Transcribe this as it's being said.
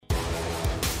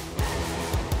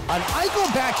An Eichel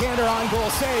backhander on goal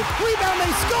save. Rebound, they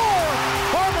score!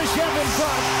 Barbashev in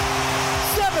front.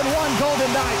 7-1 Golden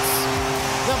Knights.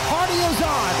 The party is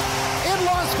on in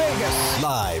Las Vegas.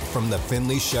 Live from the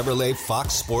Finley Chevrolet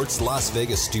Fox Sports Las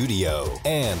Vegas studio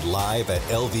and live at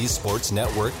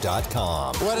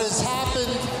lvsportsnetwork.com. What has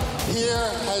happened here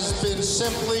has been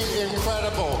simply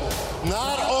incredible.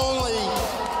 Not only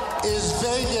is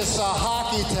Vegas a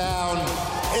hockey town,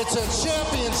 it's a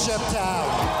championship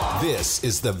town. This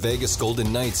is the Vegas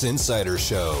Golden Knights Insider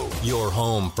Show, your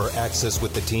home for access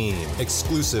with the team,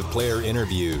 exclusive player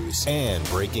interviews, and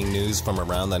breaking news from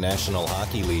around the National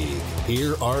Hockey League.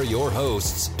 Here are your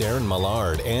hosts, Darren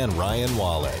Millard and Ryan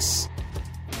Wallace.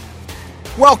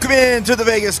 Welcome into the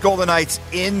Vegas Golden Knights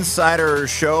Insider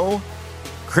Show.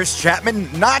 Chris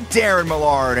Chapman, not Darren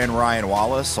Millard and Ryan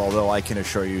Wallace, although I can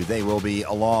assure you they will be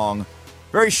along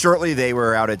very shortly. They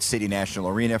were out at City National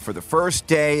Arena for the first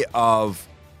day of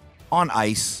on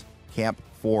ice camp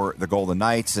for the Golden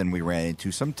Knights, and we ran into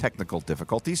some technical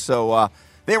difficulties. So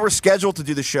they were scheduled to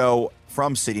do the show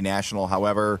from City National.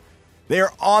 However, they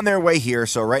are on their way here.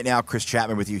 So right now, Chris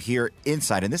Chapman with you here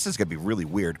inside. And this is going to be really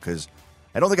weird because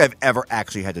I don't think I've ever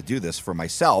actually had to do this for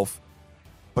myself.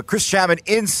 But Chris Chapman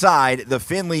inside the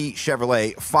Finley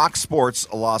Chevrolet Fox Sports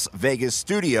Las Vegas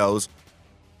studios.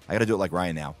 I got to do it like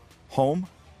Ryan now. Home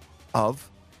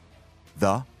of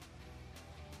the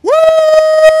Woo!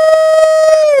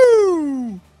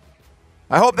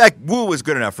 I hope that woo was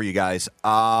good enough for you guys.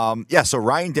 So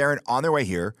Ryan, Darren on their way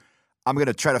here. I'm going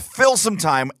to try to fill some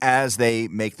time as they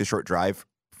make the short drive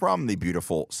from the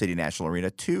beautiful City National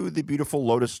Arena to the beautiful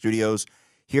Lotus Studios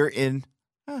here in,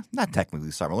 not technically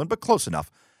Summerlin, but close enough.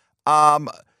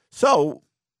 So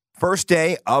first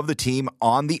day of the team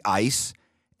on the ice,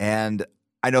 and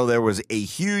I know there was a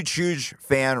huge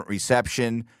fan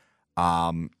reception.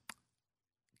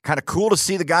 Kind of cool to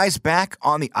see the guys back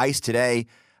on the ice today.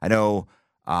 I know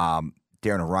Darren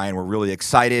and Ryan were really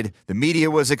excited. The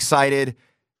media was excited.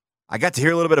 I got to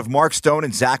hear a little bit of Mark Stone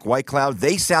and Zach Whitecloud.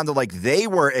 They sounded like they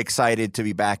were excited to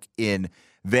be back in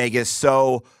Vegas.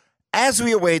 So as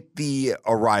we await the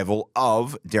arrival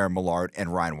of Darren Millard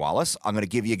and Ryan Wallace, I'm going to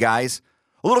give you guys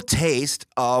a little taste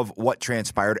of what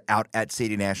transpired out at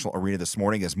City National Arena this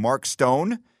morning as Mark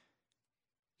Stone,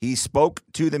 he spoke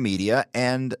to the media,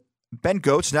 and Ben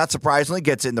Goetz, not surprisingly,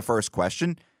 gets in the first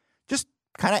question. Just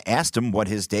kind of asked him what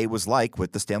his day was like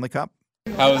with the Stanley Cup.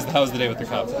 How was the day with the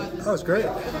Cup? That was great.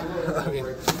 I mean,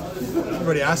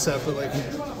 everybody asks that, but like,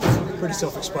 pretty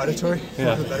self-explanatory.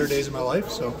 Yeah. One of the better days of my life,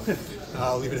 so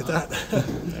I'll leave it at that. There you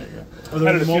go. Are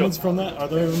there any moments from that? Are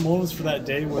there moments for that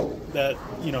day that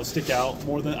stick out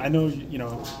more than I know?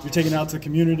 You're taking it out to the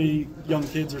community. Young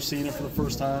kids are seeing it for the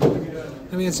first time.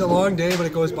 I mean, it's a long day, but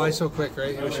it goes by so quick,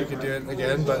 right? You wish you could do it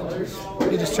again, but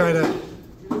you just try to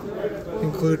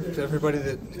include everybody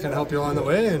that kind of help you along the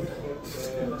way, and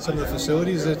some of the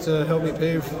facilities that help me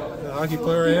pave the hockey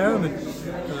player I am, and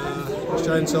just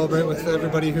try and celebrate with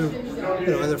everybody who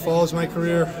either follows my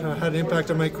career, had an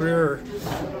impact on my career, or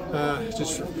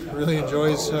just really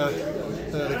enjoys the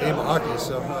game of hockey.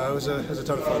 So it was a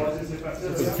ton of fun.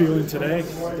 What's the feeling today?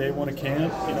 Day one of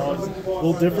camp. It's a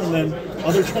little different than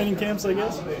other training camps, I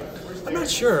guess. I'm not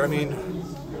sure. I mean,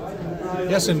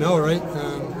 yes and no, right?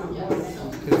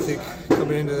 I think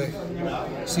coming into the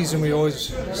season, we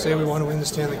always say we want to win the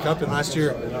Stanley Cup, and last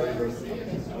year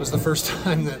was the first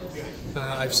time that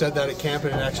I've said that at camp,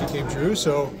 and it actually came true.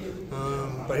 So,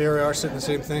 but here we are sitting the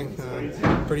same thing.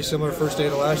 Pretty similar first day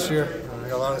to last year. I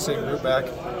got a lot of the same group back.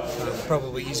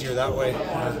 Probably easier that way,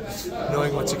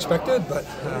 knowing what's expected. But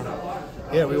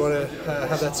we want to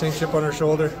have that same chip on our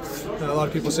shoulder. A lot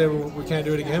of people say we can't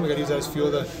do it again. We got to use that as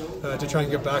fuel to try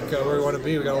and get back where we want to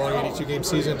be. We got a long 82-game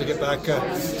season to get back to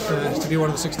be one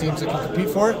of the 6 teams that can compete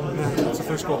for it. And that's the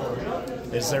first goal.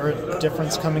 Is there a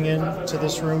difference coming into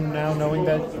this room now, knowing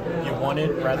that you won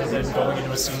it, rather than going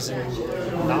into a season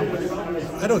not winning?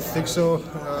 I don't think so.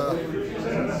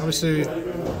 Obviously,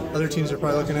 other teams are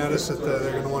probably looking at us that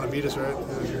they're going to want to beat us, right?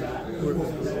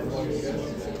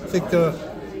 I think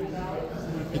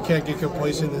you can't get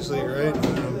complacent in this league, right?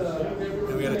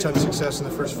 We had a ton of success in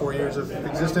the first 4 years of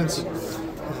existence.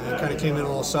 Kind of came in a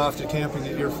little soft at camp in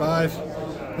year 5.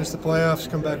 Missed the playoffs,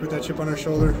 come back with that chip on our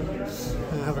shoulder,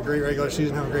 and have a great regular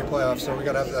season, have a great playoffs. So we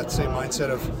got to have that same mindset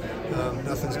of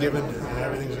nothing's given,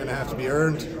 everything's going to have to be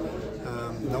earned.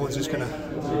 No one's just going to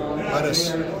let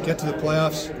us get to the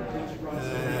playoffs.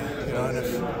 And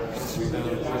if we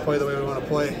play the way we want to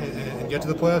play and get to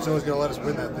the playoffs, no one's going to let us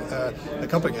win the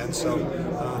cup again. So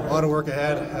a lot of work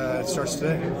ahead. It starts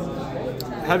today.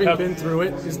 Having been through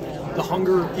it, is the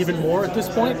hunger even more at this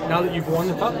point now that you've won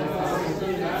the cup?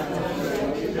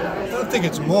 don't think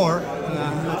it's more.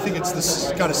 I think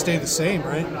it's got to stay the same,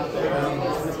 right?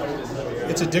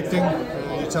 It's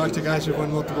addicting. You talk to guys who've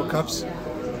won multiple cups.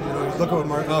 You look at what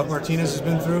Martinez has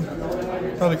been through.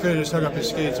 Probably could have just hung up his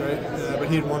skates, right? But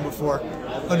he had won before.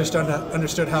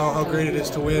 Understood how great it is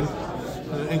to win,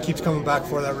 and keeps coming back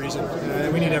for that reason.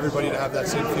 And we need everybody to have that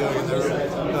same feeling in the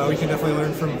room. We can definitely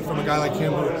learn from a guy like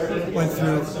him who went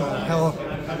through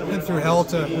hell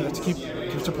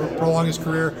to prolong his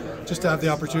career, just to have the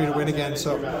opportunity to win again.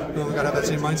 So we got to have that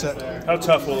same mindset. How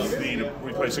tough will it be to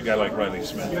replace a guy like Riley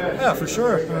Smith? Yeah, for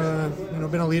sure.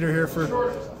 Been a leader here for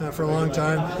a long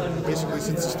time, basically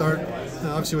since the start.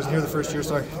 Obviously, wasn't here the first year,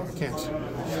 so I can't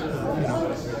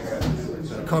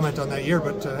comment on that year.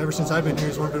 But ever since I've been here,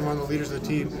 he's been one of the leaders of the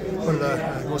team, one of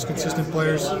the most consistent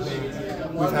players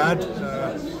we've had.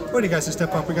 We need guys to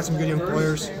step up. We got some good young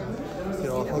players.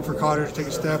 Look for Cotter to take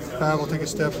a step. Pavel take a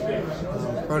step.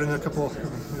 Brought in a couple,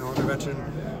 other veteran,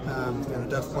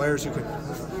 depth players who could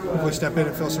hopefully step in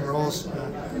and fill some roles.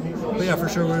 But yeah, for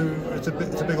sure, it's a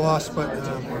big loss. But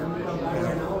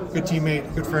good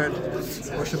teammate, good friend.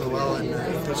 Wish him well, and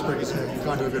Pittsburgh has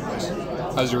gone to a good place.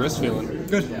 How's your wrist feeling?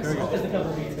 Good, very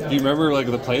good. Do you remember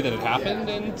the play that had happened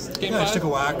in Game 5? Yeah, I just took a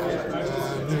whack.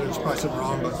 There's probably something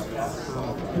wrong, but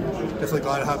definitely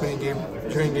glad it happened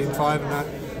during Game 5 and not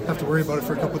have to worry about it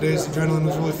for a couple of days. The adrenaline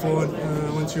was really flowing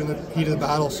once you're in the heat of the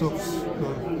battle, so that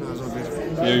was all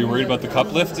good. Yeah, you worried about the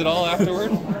cup lift at all afterward?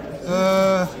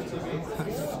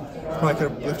 Probably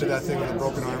could have lifted that thing with a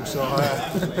broken arm, so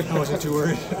I wasn't too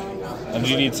worried. And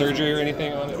do you need surgery or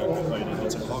anything on it?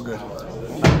 All good.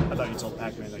 I thought you told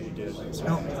Pac-Man that you did. So.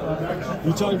 No.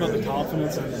 You're talking about the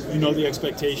confidence and the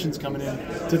expectations coming in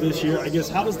to this year. I guess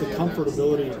how does the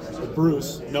comfortability of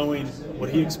Bruce, knowing what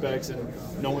he expects and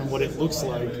knowing what it looks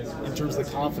like in terms of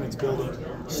the confidence building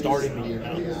starting the year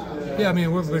now? Yeah, I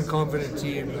mean, we've been a confident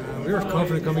team. We were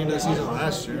confident coming into the season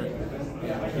last year.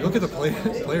 You look at the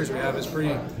players we have, it's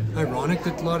pretty ironic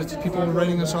that a lot of people were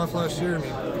writing us off last year. I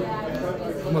mean,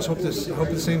 I almost hope the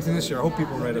same thing this year. I hope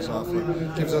people write us off.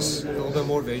 It gives us a little bit of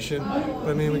motivation. But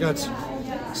I mean, we got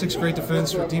 6 great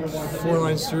defense. We're deep 4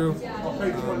 lines through.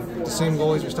 The same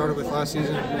goalies we started with last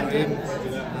season.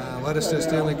 Aiden led us to the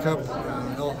Stanley Cup.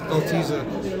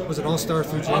 LT was an all-star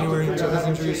through January until his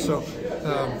injuries. So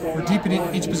we're deep in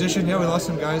each position. Yeah, we lost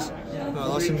some guys.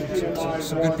 Lost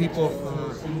some good people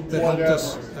that helped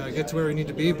us get to where we need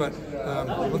to be. But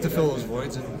we'll have to fill those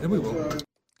voids, and we will.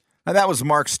 And that was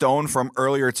Mark Stone from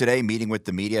earlier today, meeting with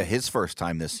the media, his first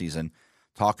time this season,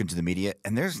 talking to the media.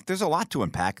 And there's a lot to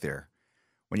unpack there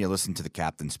when you listen to the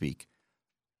captain speak.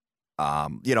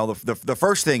 The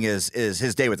first thing is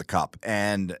his day with the cup.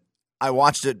 And I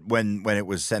watched it when it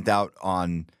was sent out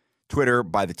on Twitter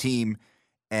by the team.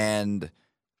 And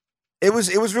it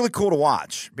was really cool to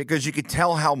watch because you could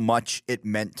tell how much it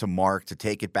meant to Mark to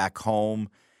take it back home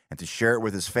and to share it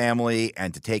with his family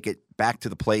and to take it back to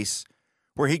the place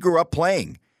where he grew up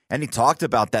playing. And he talked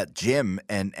about that gym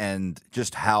and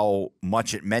just how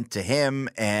much it meant to him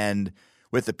and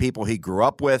with the people he grew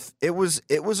up with. It was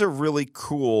a really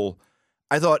cool,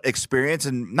 I thought, experience,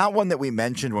 and not one that we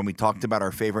mentioned when we talked about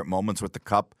our favorite moments with the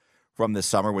Cup from this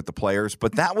summer with the players,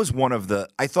 but that was one of the,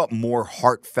 I thought, more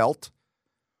heartfelt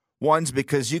ones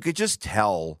because you could just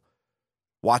tell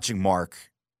watching Mark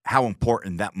how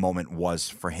important that moment was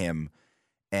for him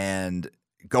and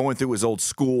going through his old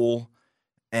school.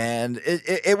 And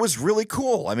it was really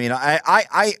cool. I mean,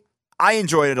 I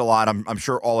enjoyed it a lot. I'm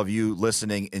sure all of you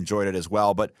listening enjoyed it as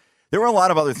well. But there were a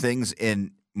lot of other things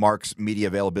in Mark's media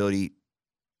availability.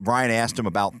 Brian asked him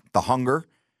about the hunger.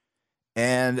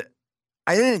 And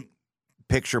I didn't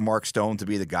picture Mark Stone to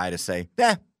be the guy to say,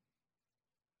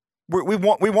 we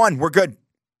won, we're good.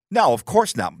 No, of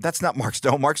course not. That's not Mark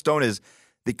Stone. Mark Stone is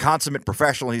the consummate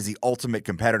professional. He's the ultimate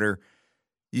competitor.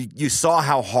 You saw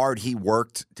how hard he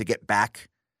worked to get back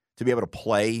to be able to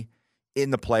play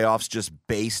in the playoffs just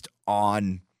based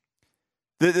on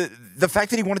the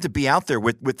fact that he wanted to be out there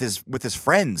with his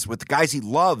friends, with the guys he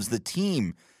loves, the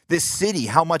team, this city,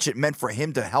 how much it meant for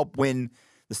him to help win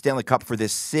the Stanley Cup for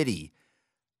this city.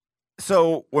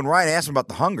 So when Ryan asked him about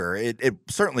the hunger, it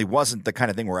certainly wasn't the kind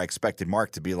of thing where I expected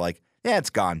Mark to be like, yeah, it's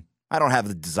gone. I don't have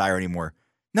the desire anymore.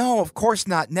 No, of course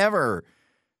not. Never.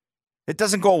 It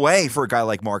doesn't go away for a guy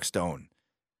like Mark Stone.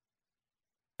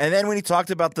 And then when he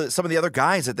talked about some of the other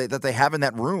guys that they have in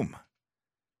that room,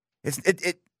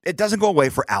 it doesn't go away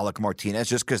for Alec Martinez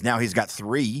just because now he's got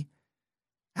 3.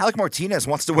 Alec Martinez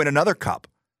wants to win another cup.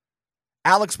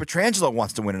 Alex Pietrangelo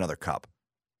wants to win another cup.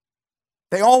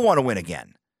 They all want to win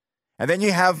again. And then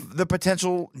you have the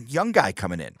potential young guy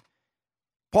coming in.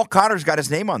 Paul Cotter's got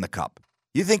his name on the cup.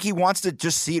 You think he wants to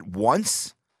just see it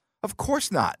once Of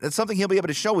course not. That's something he'll be able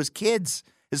to show his kids,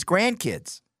 his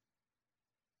grandkids.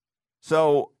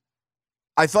 So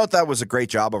I thought that was a great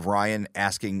job of Ryan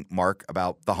asking Mark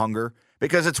about the hunger,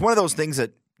 because it's one of those things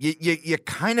that you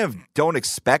kind of don't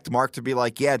expect Mark to be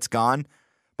like, yeah, it's gone.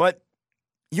 But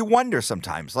you wonder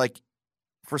sometimes, like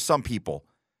for some people,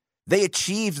 they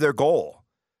achieved their goal.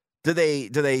 Do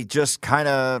they just kind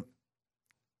of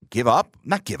give up?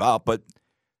 Not give up, but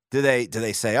do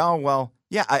they say, oh, well,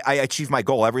 yeah, I achieved my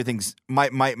goal. Everything's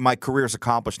my career's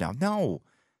accomplished now. No,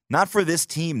 not for this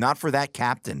team, not for that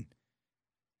captain.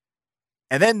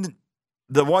 And then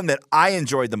the one that I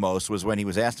enjoyed the most was when he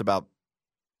was asked about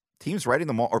teams writing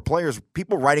them off, or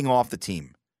people writing off the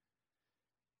team.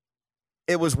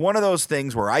 It was one of those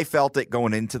things where I felt it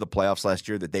going into the playoffs last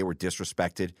year that they were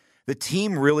disrespected. The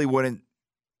team really wouldn't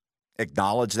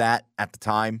acknowledge that at the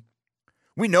time.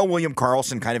 We know William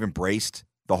Karlsson kind of embraced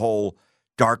the whole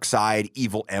dark side,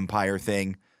 evil empire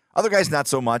thing. Other guys, not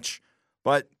so much.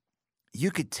 But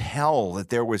you could tell that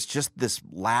there was just this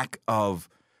lack of,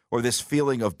 or this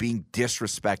feeling of being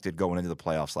disrespected going into the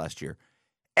playoffs last year.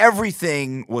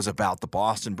 Everything was about the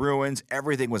Boston Bruins.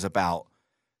 Everything was about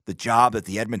the job that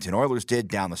the Edmonton Oilers did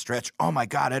down the stretch. Oh my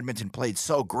God, Edmonton played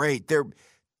so great.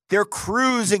 They're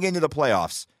cruising into the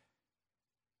playoffs.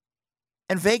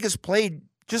 And Vegas played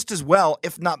just as well,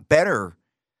 if not better,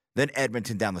 than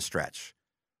Edmonton down the stretch.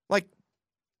 Like,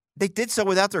 they did so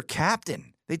without their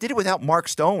captain. They did it without Mark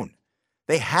Stone.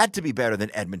 They had to be better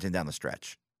than Edmonton down the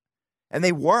stretch. And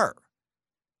they were.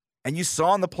 And you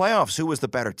saw in the playoffs who was the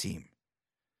better team.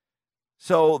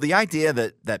 So the idea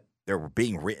that they were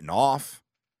being written off,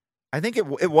 I think it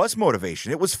was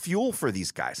motivation. It was fuel for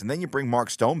these guys. And then you bring Mark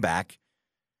Stone back,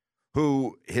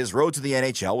 who his road to the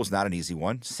NHL was not an easy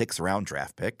one. 6th-round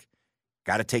draft pick.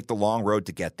 Got to take the long road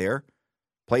to get there.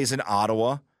 Plays in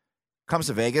Ottawa. Comes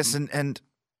to Vegas. And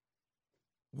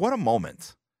what a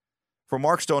moment for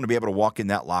Mark Stone to be able to walk in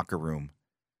that locker room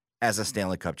as a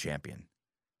Stanley Cup champion.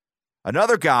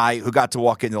 Another guy who got to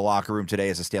walk into the locker room today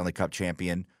as a Stanley Cup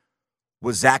champion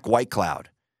was Zach Whitecloud.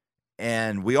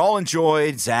 And we all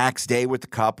enjoyed Zach's day with the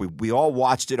Cup. We all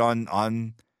watched it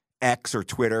on X or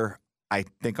Twitter. I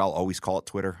think I'll always call it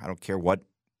Twitter. I don't care what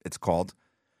it's called.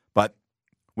 But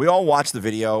we all watched the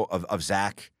video of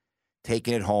Zach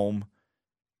taking it home,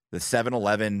 the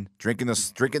 7-Eleven, drinking the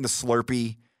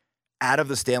Slurpee out of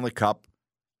the Stanley Cup.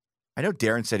 I know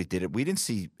Darren said he did it. We didn't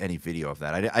see any video of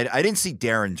that. I didn't see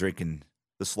Darren drinking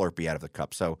the Slurpee out of the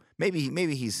cup. So maybe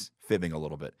he's fibbing a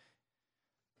little bit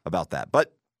about that.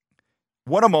 But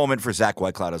what a moment for Zach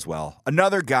Whitecloud as well.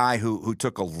 Another guy who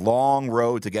took a long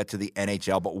road to get to the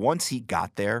NHL, but once he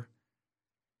got there,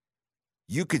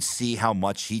 you could see how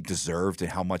much he deserved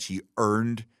and how much he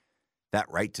earned that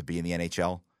right to be in the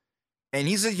NHL. And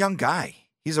he's a young guy.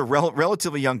 He's a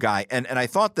relatively young guy. And I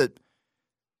thought that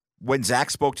when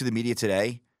Zach spoke to the media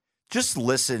today, just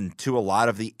listen to a lot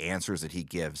of the answers that he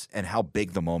gives and how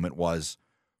big the moment was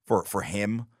for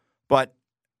him. But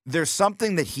there's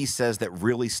something that he says that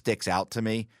really sticks out to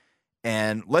me,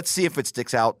 and let's see if it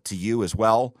sticks out to you as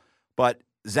well. But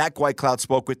Zach Whitecloud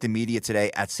spoke with the media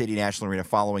today at City National Arena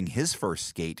following his first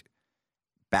skate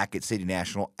back at City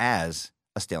National as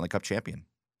a Stanley Cup champion.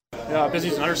 Yeah, busy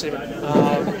is an understatement.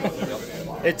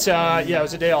 It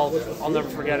was a day I'll never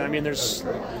forget. I mean, it's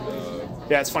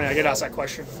funny. I get asked that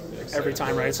question every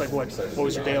time, right? It's like, what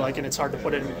was your day like? And it's hard to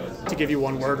put it to give you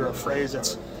one word or a phrase.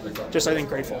 It's just, I think,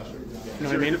 grateful. You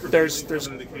know what I mean? There's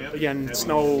again, it's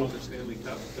no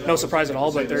surprise at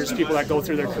all, but there's people that go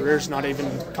through their careers not even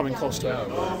coming close to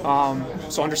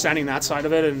it. So understanding that side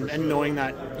of it and knowing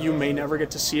that you may never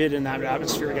get to see it in that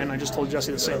atmosphere again. I just told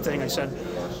Jesse the same thing. I said,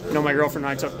 my girlfriend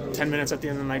and I took 10 minutes at the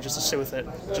end of the night just to sit with it,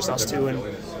 just us two,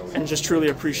 and just truly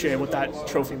appreciate what that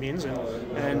trophy means,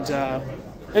 and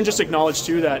just acknowledge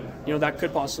too that that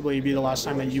could possibly be the last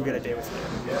time that you get a day with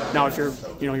it. Now, if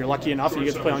you're lucky enough and you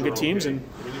get to play on good teams, and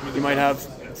you might have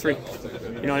 3.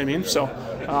 You know what I mean? So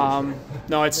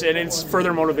no, it's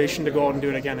further motivation to go out and do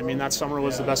it again. I mean, that summer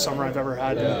was the best summer I've ever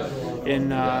had in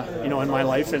my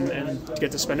life, and to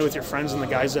get to spend it with your friends and the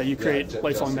guys that you create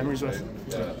lifelong memories with.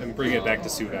 And bringing it back to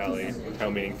Sioux Valley, how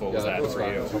meaningful was that for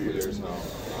you?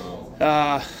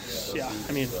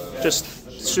 I mean,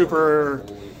 just super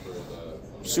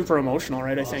emotional,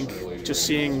 right? I think just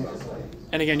seeing,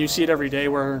 and again, you see it every day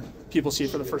where people see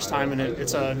it for the first time, and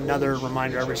it's another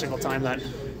reminder every single time that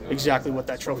exactly what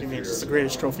that trophy means. It's the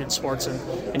greatest trophy in sports,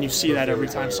 and you see that every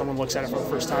time someone looks at it for the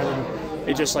first time, and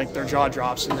it just, like, their jaw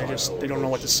drops, and they don't know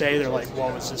what to say. They're like,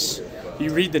 "Whoa, is this?"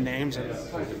 You read the names, and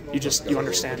you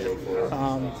understand it.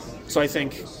 So I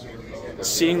think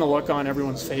seeing the look on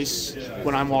everyone's face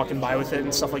when I'm walking by with it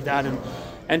and stuff like that, and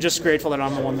and just grateful that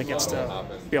I'm the one that gets to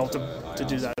be able to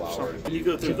do that. So. When you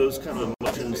go through those kind of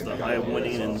emotions, the high of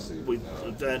winning and with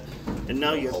that, and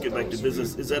now you have to get back to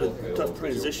business, is that a tough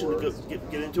transition to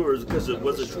get into, or is it because it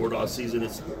was a short off season,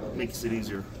 it makes it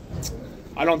easier?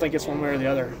 I don't think it's one way or the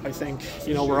other. I think,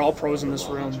 we're all pros in this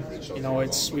room.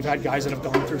 We've had guys that have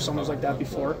gone through something like that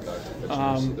before.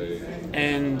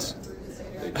 And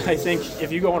I think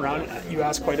if you go around, you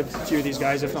ask quite a few of these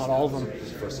guys, if not all of them,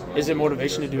 is it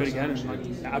motivation to do it again? And like,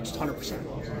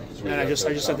 100%. And I just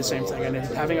said the same thing. And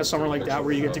having a summer like that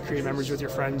where you get to create memories with your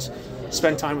friends,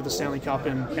 spend time with the Stanley Cup,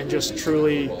 and just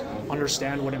truly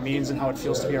understand what it means and how it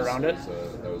feels to be around it,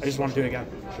 I just want to do it again.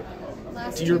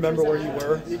 Do you remember where you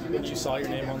were when you saw your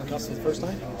name on the cup for the first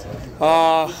time?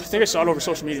 I think I saw it over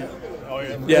social media. Oh,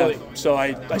 yeah? Yeah. Really? So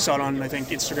I saw it on, I think,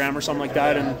 Instagram or something like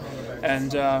that,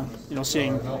 and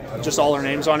seeing just all our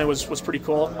names on it was pretty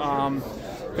cool.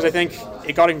 Because I think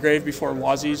it got engraved before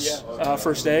Wazzy's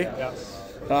first day.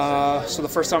 Yeah. So the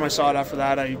first time I saw it after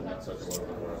that, I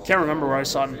can't remember where I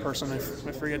saw it in person. I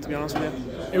forget, to be honest with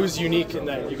you. It was unique in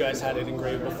that you guys had it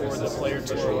engraved before the player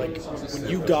tour. Like, when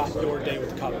you got your day with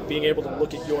the cup, being able to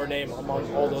look at your name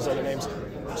among all those other names,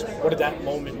 what did that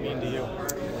moment mean to you?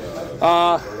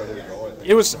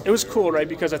 It was cool, right?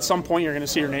 Because at some point you're going to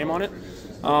see your name on it.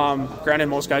 Granted,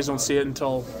 most guys don't see it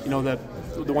until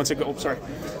once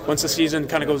the season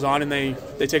kind of goes on and they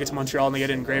take it to Montreal and they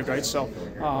get it engraved, right? So,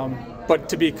 but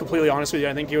to be completely honest with you,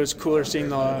 I think it was cooler seeing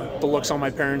the looks on my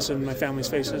parents and my family's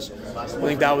faces. I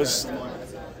think that was,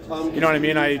 you know what I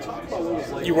mean?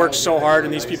 You work so hard,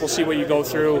 and these people see what you go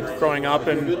through growing up,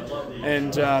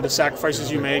 and the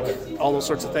sacrifices you make, all those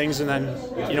sorts of things, and then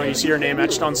you see your name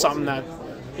etched on something that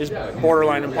is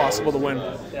borderline impossible to win,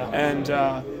 and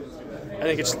I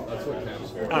think it's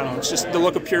just the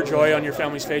look of pure joy on your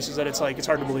family's faces that it's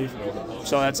hard to believe.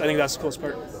 So I think that's the coolest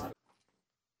part.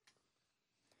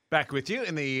 Back with you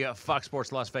in the Fox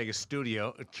Sports Las Vegas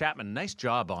studio. Chapman, nice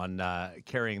job on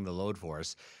carrying the load for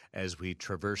us as we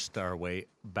traversed our way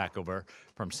back over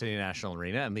from City National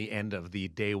Arena and the end of the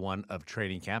day one of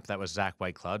training camp. That was Zach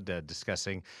Whitecloud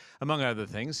discussing, among other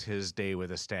things, his day with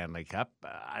the Stanley Cup.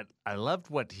 I loved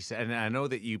what he said, and I know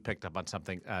that you picked up on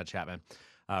something, Chapman.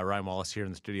 Ryan Wallace here in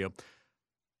the studio.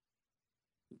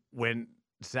 When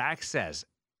Zach says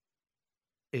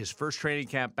his first training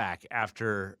camp back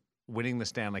after winning the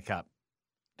Stanley Cup,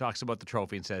 talks about the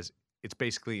trophy and says it's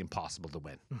basically impossible to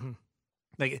win. Mm-hmm.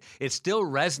 Like, it still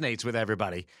resonates with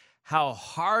everybody how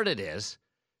hard it is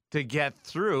to get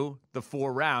through the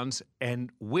 4 rounds and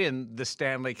win the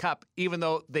Stanley Cup, even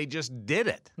though they just did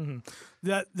it.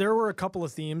 Mm-hmm. There were a couple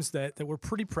of themes that were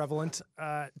pretty prevalent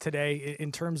today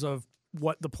in terms of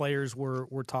what the players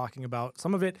were talking about.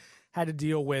 Some of it had to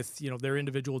deal with, their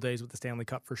individual days with the Stanley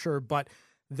Cup for sure, but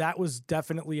that was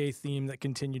definitely a theme that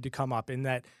continued to come up, in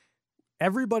that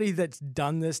everybody that's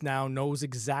done this now knows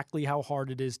exactly how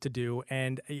hard it is to do.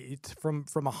 And it's from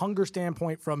a hunger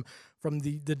standpoint, from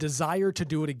the desire to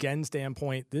do it again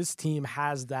standpoint, this team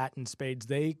has that in spades.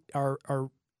 They are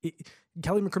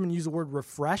Kelly McCrimmon used the word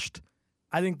refreshed.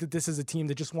 I think that this is a team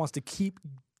that just wants to keep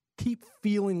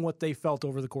feeling what they felt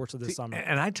over the course of this summer.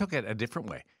 And I took it a different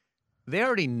way. They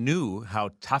already knew how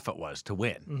tough it was to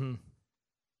win. Mm-hmm.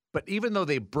 But even though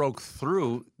they broke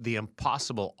through the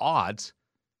impossible odds,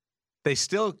 they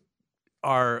still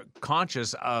are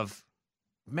conscious of,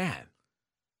 man,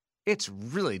 it's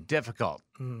really difficult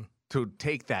to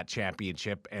take that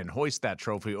championship and hoist that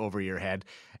trophy over your head.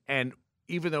 And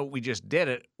even though we just did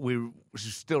it, we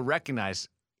still recognize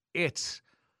it's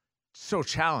so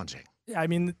challenging. I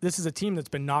mean, this is a team that's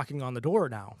been knocking on the door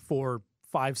now for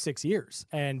 5-6 years,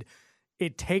 and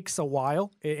it takes a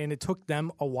while, and it took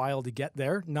them a while to get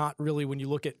there. Not really when you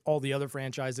look at all the other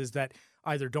franchises that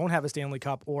either don't have a Stanley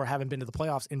Cup or haven't been to the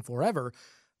playoffs in forever.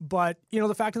 But,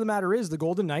 the fact of the matter is the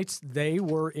Golden Knights, they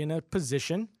were in a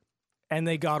position, and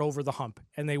they got over the hump,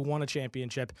 and they won a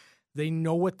championship. They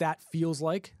know what that feels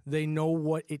like. They know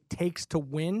what it takes to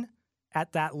win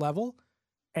at that level.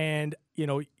 And,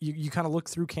 you kind of look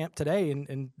through camp today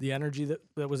and the energy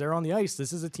that was there on the ice.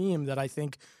 This is a team that I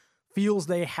think feels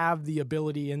they have the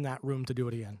ability in that room to do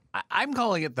it again. I'm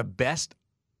calling it the best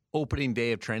opening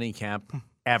day of training camp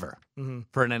ever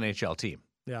for an NHL team.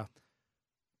 Yeah.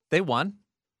 They won,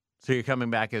 so you're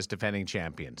coming back as defending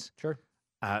champions. Sure.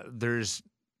 There's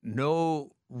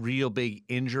no real big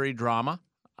injury drama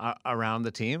around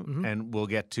the team, and we'll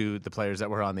get to the players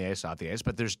that were on the ice, off the ice,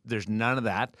 but there's none of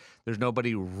that. There's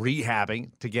nobody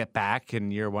rehabbing to get back,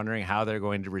 and you're wondering how they're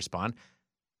going to respond.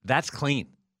 That's clean.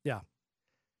 Yeah.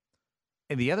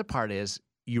 And the other part is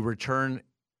you return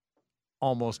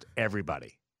almost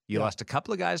everybody. You lost a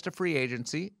couple of guys to free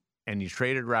agency, and you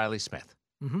traded Riley Smith.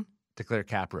 to clear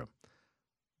cap room.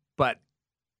 But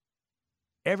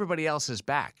everybody else is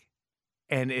back.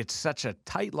 And it's such a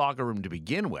tight locker room to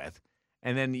begin with.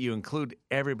 And then you include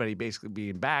everybody basically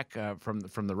being back from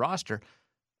the roster.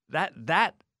 That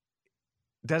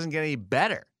doesn't get any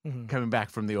better coming back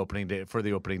from the opening day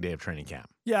of training camp.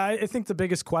 Yeah, I think the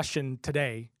biggest question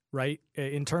today, right,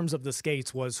 in terms of the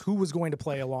skates was who was going to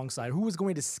play alongside, who was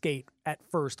going to skate at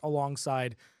first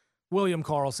alongside William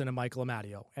Karlsson and Michael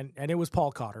Amadio. And it was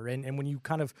Paul Cotter. And when you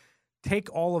kind of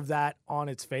take all of that on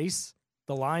its face,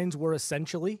 the lines were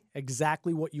essentially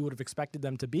exactly what you would have expected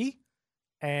them to be.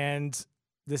 And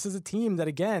this is a team that,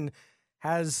 again,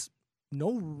 has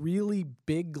no really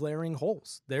big glaring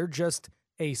holes. They're just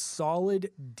a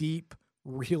solid, deep,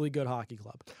 really good hockey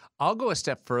club. I'll go a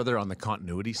step further on the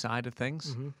continuity side of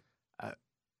things.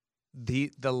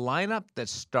 The lineup that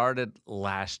started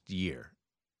last year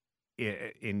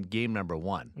in game number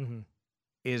 1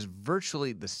 is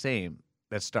virtually the same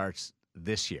that starts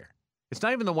this year. It's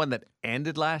not even the one that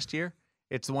ended last year.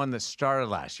 It's the one that started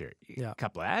last year. A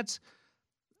couple of adds.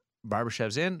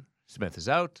 Barbashev's in. Smith is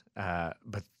out.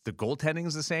 But the goaltending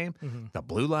is the same. The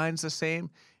blue line's the same.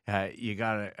 You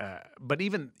got to, but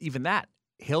even that,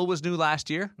 Hill was new last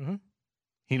year.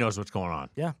 He knows what's going on.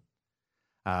 Yeah.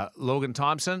 Logan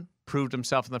Thompson proved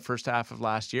himself in the first half of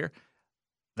last year.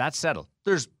 That's settled.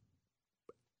 There's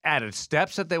added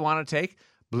steps that they want to take.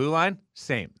 Blue line,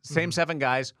 same 7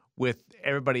 guys with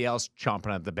everybody else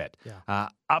chomping at the bit.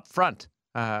 Up front,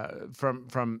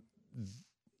 from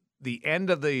the end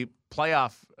of the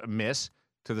playoff miss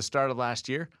to the start of last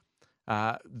year,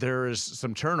 there is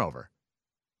some turnover.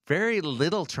 Very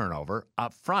little turnover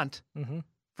up front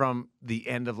from the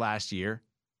end of last year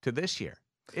to this year.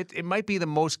 It might be the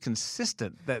most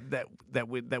consistent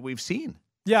that we've seen.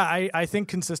 Yeah, I think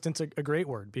consistent's a great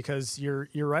word because you're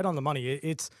right on the money.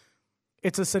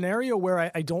 It's a scenario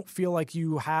where I don't feel like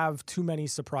you have too many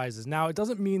surprises. Now, it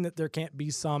doesn't mean that there can't be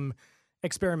some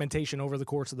experimentation over the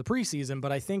course of the preseason,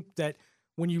 but I think that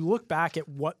when you look back at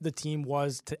what the team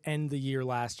was to end the year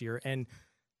last year and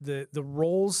the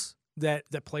roles that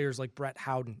players like Brett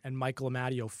Howden and Michael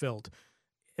Amadio filled,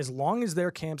 as long as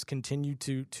their camps continue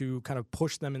to kind of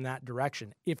push them in that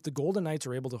direction, if the Golden Knights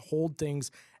are able to hold things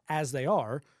as they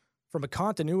are, from a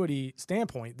continuity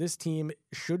standpoint, this team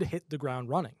should hit the ground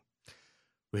running.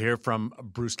 We hear from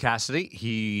Bruce Cassidy.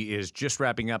 He is just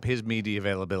wrapping up his media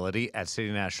availability at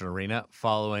City National Arena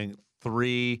following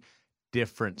 3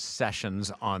 different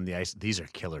sessions on the ice. These are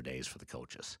killer days for the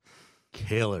coaches.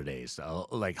 Killer days,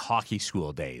 like hockey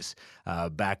school days,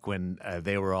 back when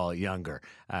they were all younger,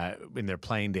 in their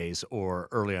playing days or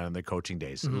early on in their coaching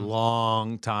days.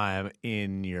 Long time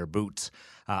in your boots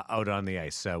out on the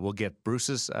ice. We'll get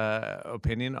Bruce's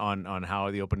opinion on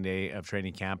how the open day of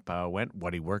training camp went,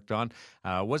 what he worked on.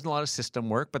 Wasn't a lot of system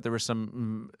work, but there was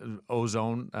some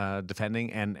ozone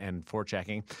defending and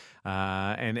forechecking,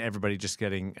 and everybody just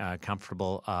getting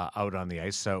comfortable out on the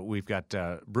ice. So we've got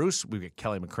Bruce, we've got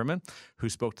Kelly McCrimmon, who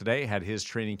spoke today, had his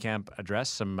training camp address.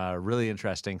 Some really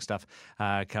interesting stuff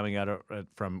coming out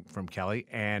from Kelly.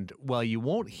 And while you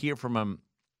won't hear from him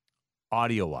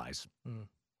audio-wise,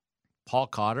 Paul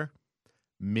Cotter,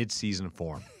 mid-season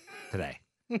form today.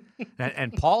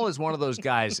 And Paul is one of those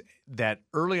guys that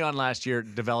early on last year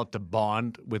developed a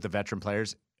bond with the veteran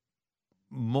players,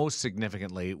 most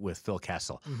significantly with Phil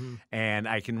Kessel. And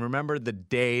I can remember the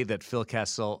day that Phil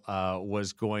Kessel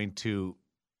was going to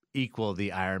equal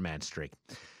the Ironman streak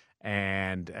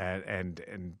and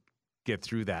get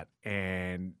through that.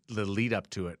 And the lead up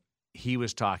to it, he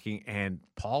was talking, and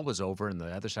Paul was over in the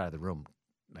other side of the room,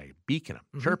 like beaking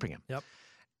him, chirping him. Yep.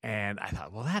 And I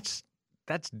thought, well,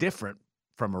 that's different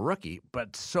from a rookie,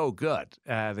 but so good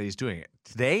that he's doing it.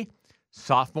 Today,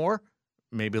 sophomore,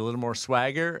 maybe a little more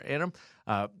swagger in him.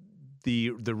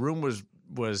 The room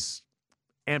was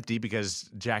empty because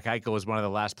Jack Eichel was one of the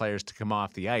last players to come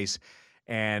off the ice,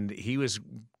 and he was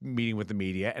meeting with the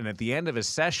media. And at the end of his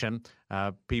session,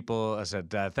 people said,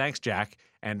 "Thanks, Jack."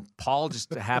 And Paul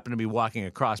just happened to be walking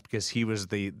across because he was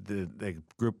the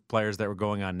group of players that were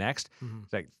going on next.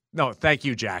 It's like, no, thank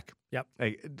you, Jack. Yep.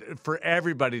 Like, for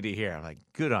everybody to hear, I'm like,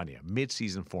 good on you.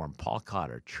 Mid-season form, Paul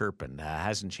Cotter chirping,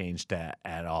 hasn't changed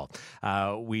at all.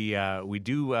 We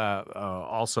do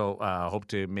also hope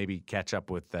to maybe catch up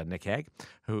with Nick Hague,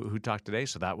 who talked today.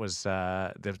 So that was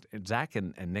Zach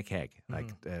and Nick Hague.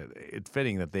 Like, it's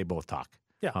fitting that they both talk.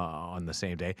 On the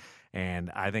same day.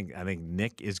 And I think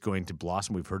Nick is going to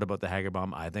blossom. We've heard about the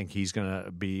Hagerbomb. I think he's going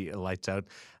to be lights out.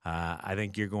 I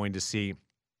think you're going to see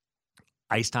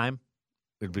ice time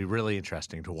It'd be really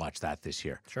interesting to watch that this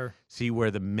year. Sure. See where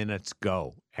the minutes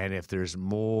go, and if there's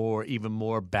even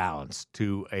more balance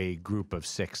to a group of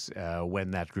six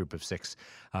when that group of six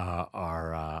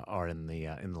are in the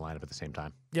lineup at the same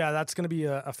time. Yeah, that's going to be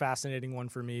a fascinating one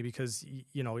for me because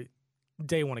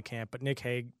day one of camp, but Nick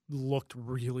Hague looked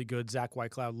really good. Zach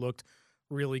Whitecloud looked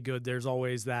really good. There's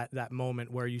always that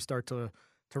moment where you start to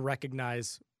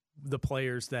recognize the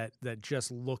players that just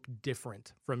look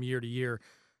different from year to year.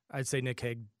 I'd say Nick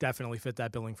Hague definitely fit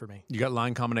that billing for me. You got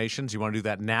line combinations. You want to do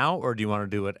that now, or do you want to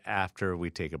do it after we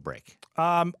take a break?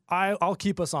 I'll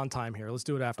keep us on time here. Let's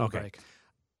do it after the break.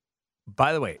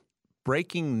 By the way,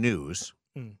 breaking news.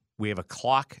 We have a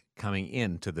clock coming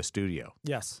into the studio.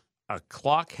 Yes. A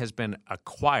clock has been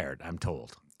acquired, I'm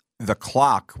told. The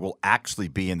clock will actually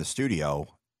be in the studio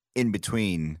in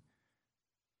between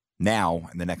now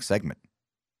and the next segment.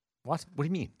 What? What do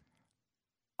you mean?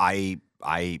 I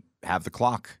have the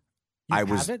clock.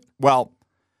 Have it? Well,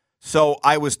 so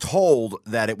I was told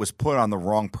that it was put on the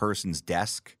wrong person's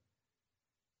desk.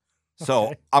 So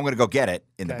Okay. I'm going to go get it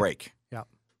in the Okay. break. Yeah.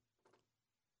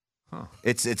 Huh.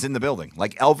 It's in the building.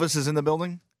 Like Elvis is in the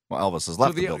building. Well, Elvis has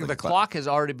left the building. The clock has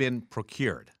already been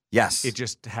procured. Yes. It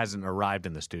just hasn't arrived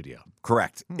in the studio.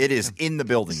 Correct. It is in the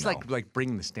building. It's though. like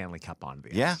bringing the Stanley Cup on.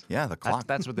 Yeah, the clock.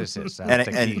 That's what this is.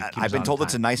 and I've been told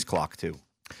it's a nice clock too.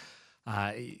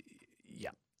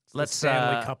 Yeah. Let's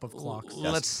Stanley Cup of clocks.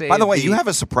 Let's say. By the way, you have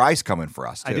a surprise coming for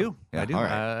us too. I do. Yeah, I do. all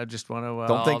right. I just want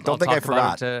to. Don't think I'll I talk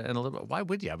about forgot. it, in a little bit. Why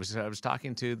would you? I was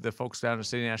talking to the folks down at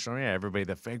City National Arena. Everybody,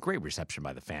 great reception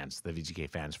by the fans, the VGK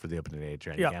fans for the opening day of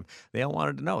training camp. They all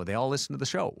wanted to know. They all listened to the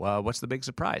show. What's the big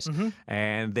surprise?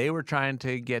 And they were trying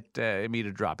to get me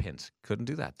to drop hints. Couldn't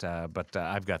do that. But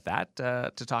I've got that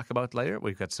to talk about later.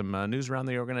 We've got some news around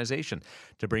the organization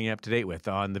to bring you up to date with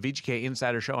on the VGK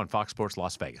Insider Show on Fox Sports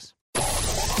Las Vegas.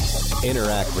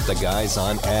 Interact with the guys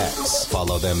on X.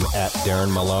 Follow them at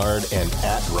Darren Millard and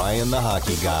at Ryan the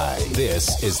Hockey Guy.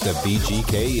 This is the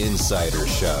VGK Insider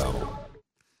Show.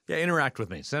 Yeah, interact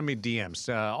with me. Send me DMs,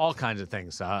 all kinds of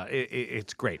things.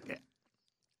 It's great.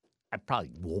 I probably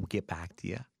won't get back to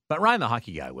you, but Ryan the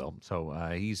Hockey Guy will. So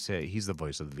he's the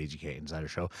voice of the VGK Insider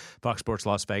Show. Fox Sports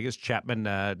Las Vegas.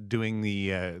 Chapman doing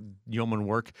the yeoman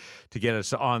work to get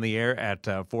us on the air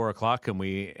at 4 o'clock. And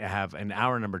we have an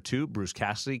hour number 2, Bruce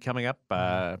Cassidy coming up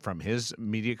from his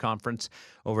media conference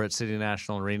over at City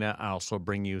National Arena. I also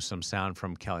bring you some sound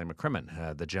from Kelly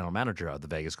McCrimmon, the general manager of the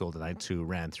Vegas Golden Knights, who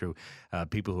ran through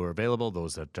people who are available,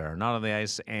 those that are not on the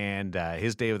ice, and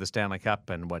his day with the Stanley Cup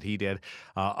and what he did,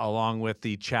 along with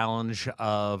the challenge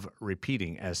of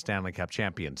repeating as Stanley Cup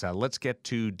champions. Let's get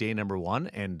to day number 1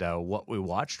 and what we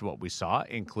watched, what we saw,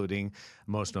 including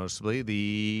most noticeably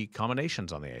the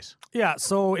combinations on the ice. Yeah,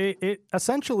 so it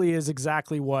essentially is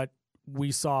exactly what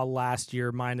we saw last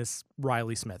year minus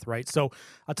Riley Smith, right? So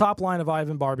a top line of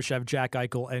Ivan Barbashev, Jack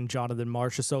Eichel, and Jonathan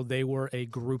Marchessault, they were a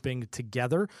grouping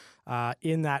together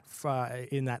in that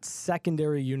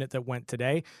secondary unit that went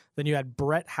today. Then you had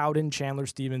Brett Howden, Chandler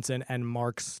Stevenson, and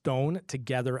Mark Stone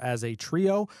together as a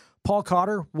trio. Paul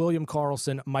Cotter, William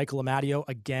Karlsson, Michael Amadio,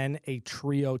 again, a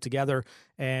trio together.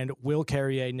 And Will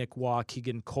Carrier, Nick Waugh,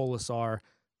 Keegan Colasar,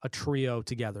 a trio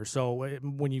together. So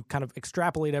when you kind of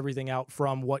extrapolate everything out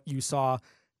from what you saw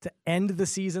to end the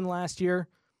season last year,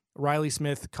 Riley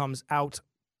Smith comes out,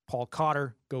 Paul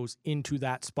Cotter goes into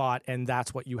that spot, and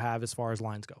that's what you have as far as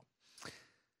lines go.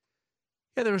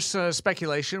 Yeah, there was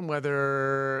speculation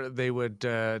whether they would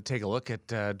take a look at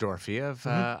Dorofeev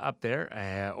up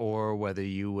there, or whether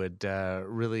you would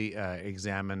really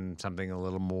examine something a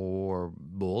little more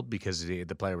bold because the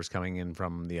player was coming in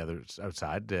from the other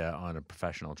outside on a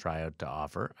professional tryout to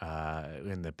offer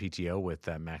in the PTO with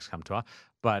Max Comtois.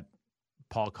 But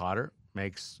Paul Cotter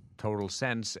makes total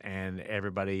sense, and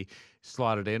everybody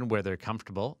slotted in where they're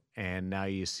comfortable, and now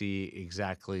you see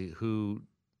exactly who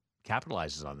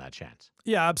capitalizes on that chance.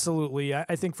 Yeah, absolutely.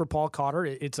 I think for Paul Cotter,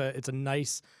 it's a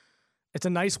nice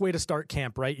way to start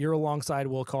camp, right? You're alongside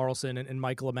Will Karlsson and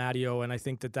Michael Amadio, and I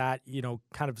think that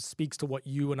kind of speaks to what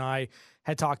you and I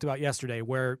had talked about yesterday,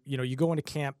 where you go into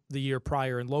camp the year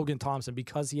prior, and Logan Thompson,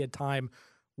 because he had time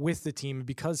with the team,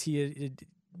 because he had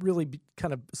really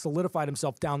kind of solidified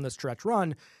himself down the stretch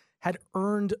run, had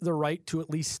earned the right to at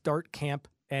least start camp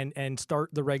and start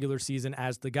the regular season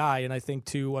as the guy. And I think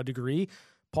to a degree,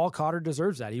 Paul Cotter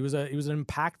deserves that. He was an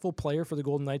impactful player for the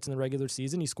Golden Knights in the regular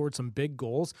season. He scored some big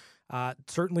goals,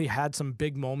 certainly had some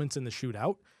big moments in the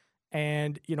shootout.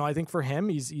 And, I think for him,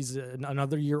 he's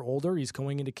another year older. He's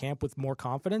going into camp with more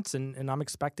confidence, and I'm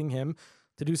expecting him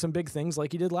to do some big things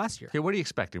like he did last year. Okay, what are you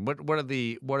expecting? What are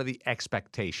the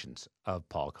expectations of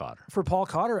Paul Cotter? For Paul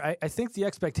Cotter, I think the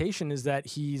expectation is that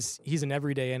he's an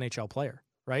everyday NHL player,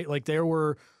 right? Like there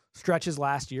were stretches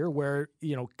last year where,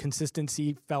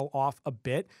 consistency fell off a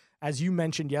bit. As you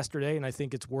mentioned yesterday, and I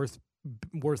think it's worth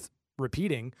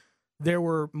repeating, there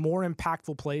were more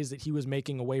impactful plays that he was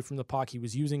making away from the puck. He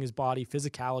was using his body,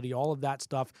 physicality, all of that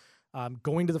stuff,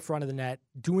 going to the front of the net,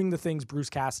 doing the things Bruce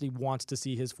Cassidy wants to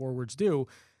see his forwards do.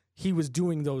 He was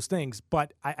doing those things.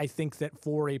 But I think that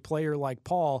for a player like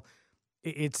Paul,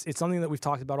 it's something that we've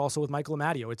talked about also with Michael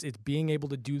Amadio. It's being able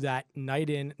to do that night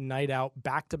in, night out,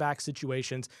 back-to-back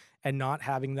situations, and not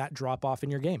having that drop-off in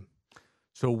your game.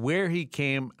 So where he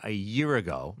came a year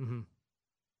ago,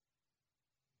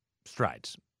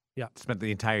 strides. Yeah. Spent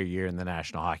the entire year in the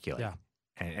National Hockey League. Yeah.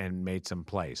 And made some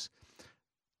plays.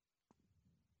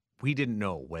 We didn't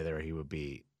know whether he would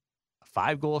be a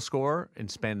 5-goal scorer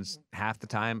and spends half the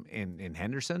time in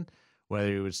Henderson,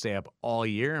 whether he would stay up all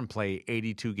year and play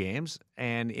 82 games,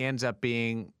 and he ends up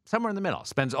being somewhere in the middle.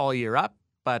 Spends all year up,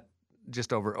 but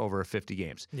just over 50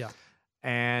 games. Yeah.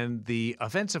 And the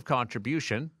offensive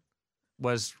contribution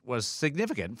was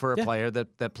significant for a player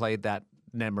that played that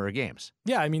number of games.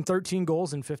 Yeah, 13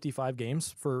 goals in 55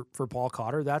 games for Paul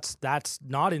Cotter. That's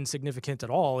not insignificant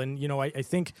at all. And, I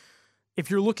think if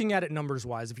you're looking at it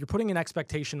numbers-wise, if you're putting an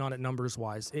expectation on it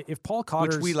numbers-wise, if Paul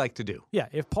Cotter's... Which we like to do. Yeah,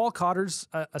 if Paul Cotter's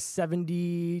a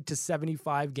 70 to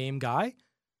 75 game guy,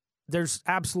 there's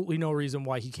absolutely no reason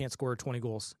why he can't score 20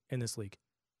 goals in this league.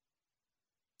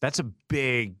 That's a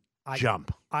big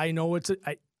jump. I know it's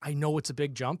a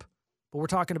big jump, but we're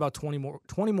talking about 20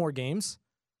 more games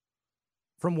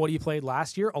from what he played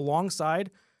last year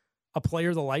alongside a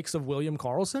player the likes of William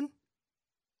Karlsson.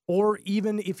 Or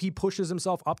even if he pushes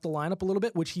himself up the lineup a little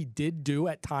bit, which he did do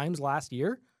at times last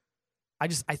year, I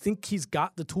think he's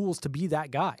got the tools to be that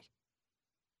guy.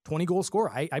 20-goal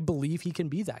scorer. I believe he can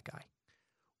be that guy.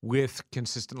 With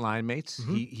consistent line mates,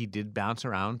 he did bounce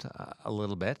around a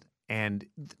little bit, and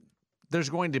there's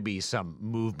going to be some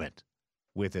movement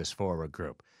with this forward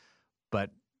group. But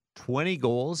 20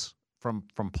 goals from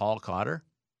Paul Cotter,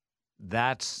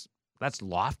 that's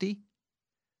lofty.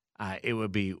 It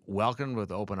would be welcomed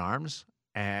with open arms.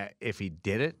 If he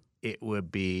did it, it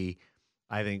would be,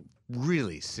 I think,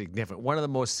 really significant. One of the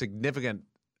most significant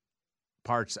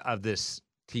parts of this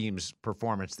team's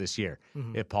performance this year,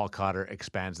 if Paul Cotter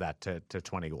expands that to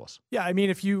 20 goals. Yeah,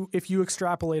 if you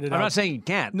extrapolate it out. I'm not saying you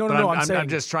can't. No, I'm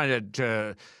just trying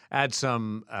to add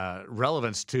some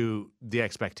relevance to the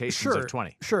expectations of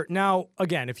 20. Sure. Now,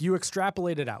 again, if you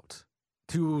extrapolate it out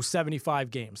to 75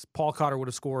 games, Paul Cotter would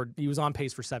have scored. He was on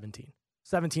pace for 17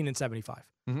 and 75.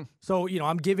 So,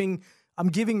 I'm giving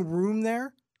room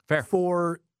there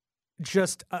for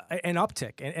just an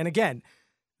uptick. And again,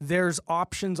 there's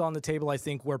options on the table, I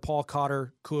think, where Paul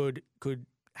Cotter could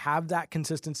have that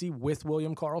consistency with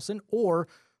William Karlsson or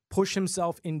push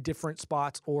himself in different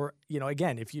spots. Or,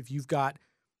 again, if you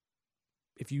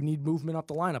need movement up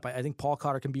the lineup, I think Paul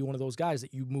Cotter can be one of those guys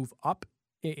that you move up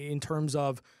in terms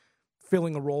of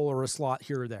filling a role or a slot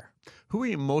here or there. Who are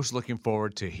you most looking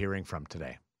forward to hearing from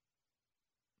today?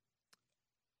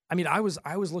 I was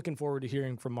looking forward to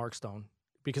hearing from Mark Stone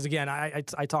because, again,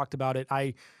 I talked about it.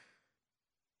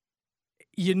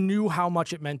 You knew how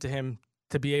much it meant to him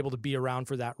to be able to be around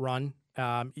for that run.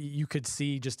 You could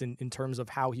see just in terms of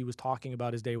how he was talking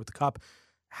about his day with the Cup,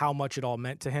 how much it all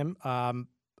meant to him. I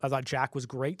thought Jack was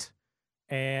great,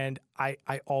 and I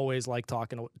always like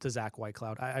talking to Zach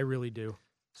Whitecloud. I really do.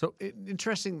 So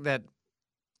interesting that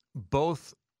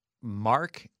both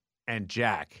Mark and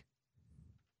Jack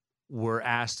were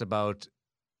asked about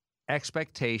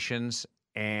expectations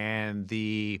and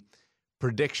the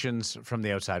predictions from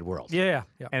the outside world. Yeah.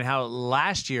 And how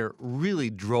last year really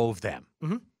drove them.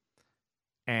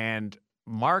 And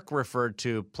Mark referred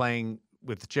to playing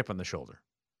with the chip on the shoulder.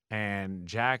 And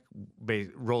Jack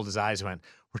rolled his eyes and went,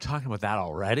 "We're talking about that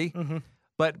already?"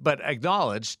 But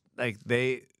acknowledged, like,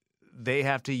 they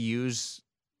have to use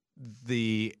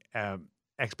the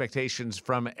expectations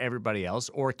from everybody else,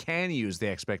 or can use the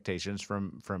expectations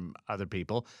from other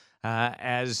people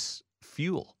as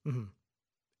fuel.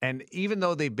 And even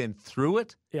though they've been through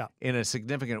it in a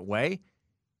significant way,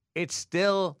 it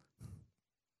still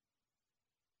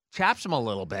chaps them a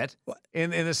little bit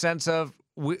in the sense of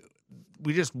we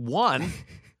just won.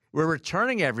 We're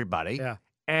returning everybody.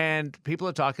 And people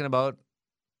are talking about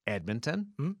Edmonton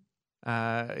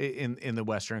in the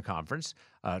Western Conference.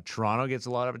 Toronto gets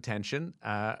a lot of attention,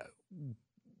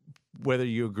 whether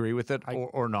you agree with it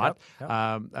or not.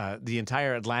 The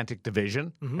entire Atlantic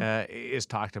Division is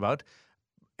talked about.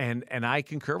 And I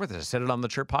concur with this. I said it on the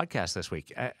Chirp podcast this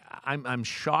week. I'm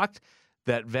shocked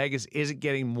that Vegas isn't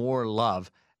getting more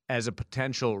love as a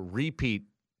potential repeat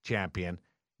champion,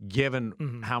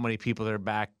 given how many people they're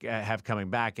back have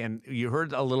coming back. And you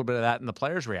heard a little bit of that in the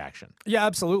players' reaction. Yeah,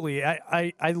 absolutely.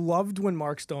 I loved when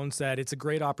Mark Stone said it's a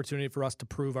great opportunity for us to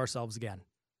prove ourselves again.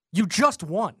 You just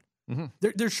won.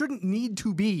 There shouldn't need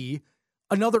to be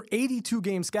another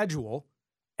 82-game schedule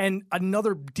and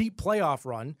another deep playoff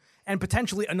run and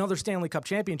potentially another Stanley Cup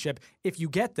championship if you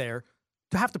get there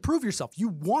to have to prove yourself. You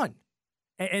won.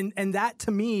 And that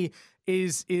to me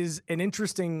is an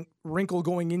interesting wrinkle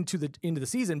going into the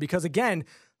season because again,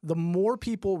 the more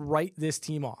people write this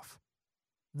team off,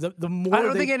 the more I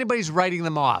don't think anybody's writing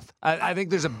them off. I think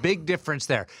there's a big difference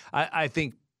there. I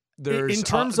think there's in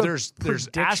terms of there's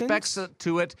aspects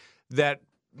to it that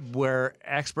where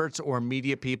experts or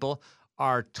media people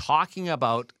are talking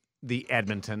about the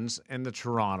Edmontons and the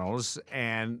Torontos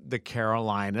and the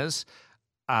Carolinas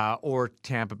or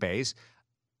Tampa Bays.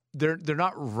 They're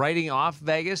not writing off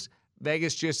Vegas.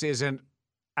 Vegas just isn't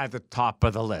at the top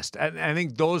of the list. And I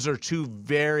think those are two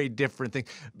very different things.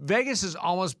 Vegas is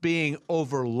almost being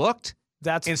overlooked.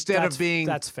 That's fair.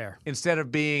 Instead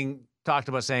of being talked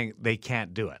about saying they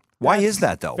can't do it. Why is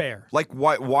that though? Fair. Like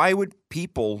why would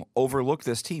people overlook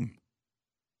this team?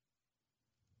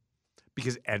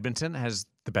 Because Edmonton has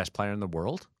the best player in the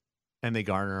world, and they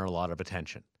garner a lot of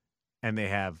attention. And they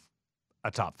have a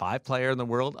top 5 player in the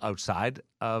world outside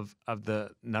of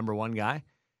the number 1 guy,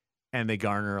 and they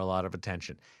garner a lot of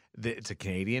attention. It's a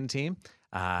Canadian team.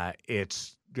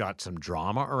 It's got some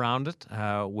drama around it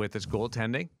with its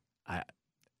goaltending.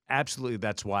 Absolutely,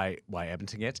 that's why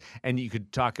Edmonton gets. And you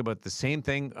could talk about the same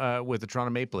thing with the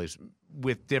Toronto Maple Leafs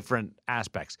with different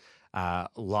aspects. A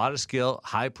lot of skill,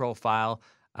 high profile,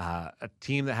 a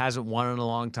team that hasn't won in a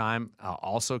long time,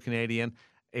 also Canadian.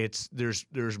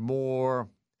 There's more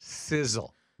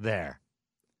sizzle there.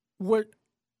 Were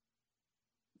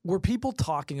people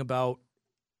talking about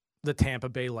the Tampa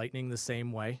Bay Lightning the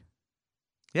same way?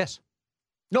 Yes.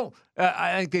 No,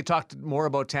 I think they talked more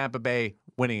about Tampa Bay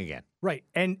winning again. Right.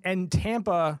 And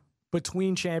Tampa,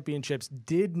 between championships,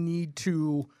 did need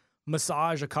to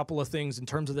massage a couple of things in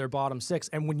terms of their bottom 6.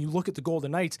 And when you look at the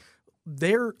Golden Knights,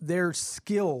 their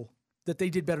skill that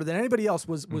they did better than anybody else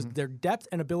was their depth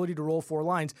and ability to roll 4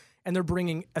 lines, and they're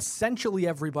bringing essentially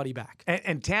everybody back.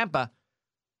 And Tampa,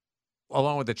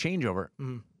 along with the changeover,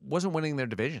 wasn't winning their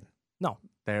division. No.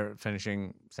 They're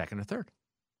finishing second or third.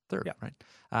 Yeah.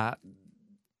 Right?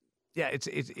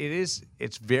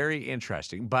 It's very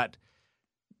interesting, but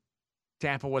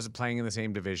Tampa wasn't playing in the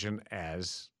same division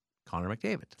as Connor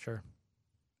McDavid. Sure.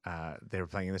 They were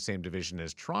playing in the same division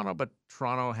as Toronto, but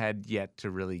Toronto had yet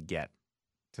to really get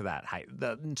to that height.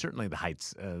 Certainly the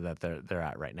heights that they're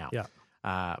at right now. Yeah.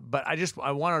 But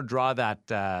I want to draw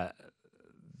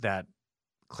that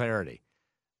clarity.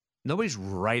 Nobody's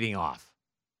writing off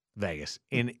Vegas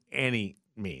in any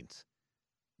means.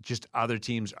 Just other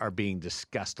teams are being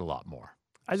discussed a lot more.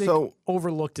 I think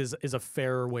overlooked is a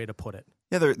fairer way to put it.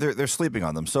 Yeah, they're sleeping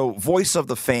on them. So voice of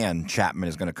the fan, Chapman,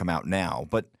 is going to come out now.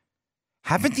 But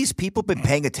haven't these people been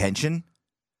paying attention?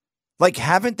 Like,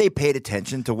 haven't they paid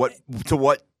attention to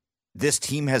what this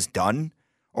team has done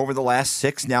over the last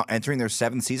 6, now entering their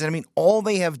 7th season? I mean, all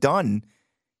they have done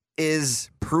is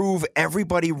prove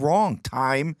everybody wrong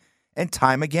time and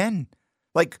time again.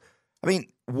 Like, I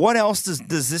mean, what else does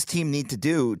this team need to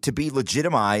do to be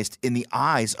legitimized in the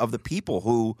eyes of the people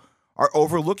who are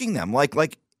overlooking them? Like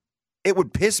it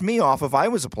would piss me off if I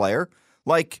was a player.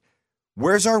 Like,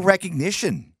 where's our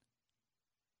recognition?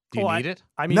 Do you need it?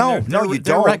 I mean, no, you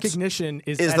their don't. recognition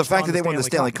is the fact that they won the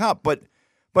Stanley Cup. But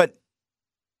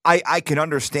I can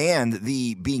understand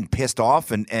the being pissed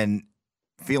off and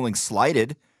feeling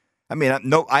slighted. I mean,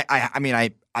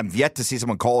 I'm yet to see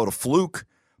someone call it a fluke.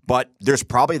 But there's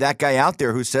probably that guy out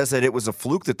there who says that it was a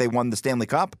fluke that they won the Stanley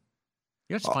Cup.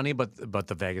 You know what's funny about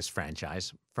the Vegas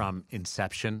franchise from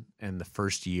inception in the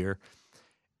first year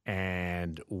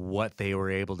and what they were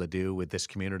able to do with this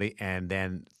community and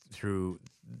then through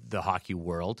the hockey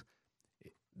world,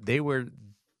 they were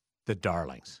the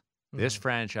darlings. Mm-hmm. This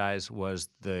franchise was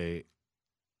the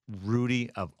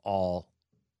Rudy of all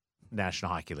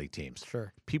National Hockey League teams.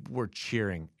 Sure. People were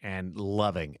cheering and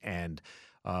loving and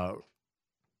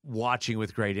watching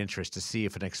with great interest to see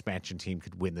if an expansion team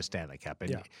could win the Stanley Cup.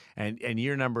 And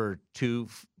year number 2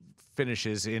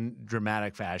 finishes in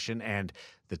dramatic fashion, and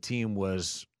the team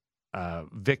was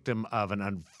victim of an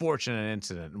unfortunate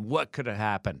incident. And what could have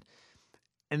happened?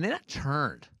 And then it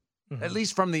turned, at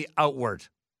least from the outward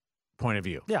point of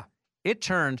view. Yeah. It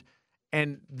turned,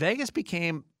 and Vegas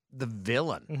became the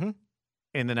villain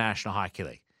in the National Hockey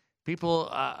League. People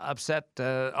upset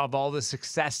of all the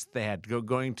success they had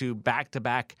going to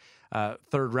back-to-back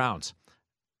third rounds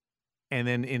and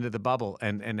then into the bubble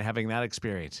and having that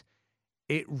experience.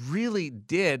 It really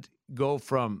did go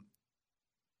from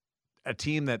a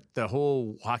team that the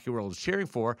whole hockey world is cheering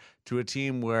for to a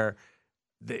team where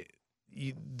the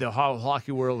whole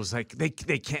hockey world was like they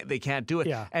can't do it.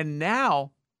 Yeah. And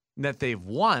now that they've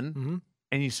won, Mm-hmm.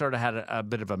 and you sort of had a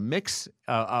bit of a mix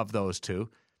of those two,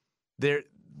 they're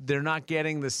not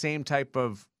getting the same type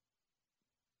of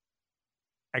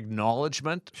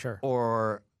acknowledgement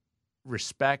or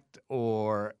respect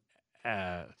or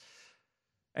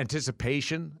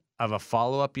anticipation of a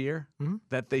follow-up year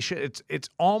that they should. It's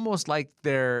almost like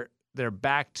they're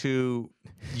back to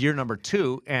year number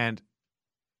 2, and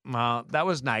that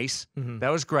was nice, that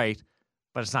was great,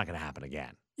 but it's not going to happen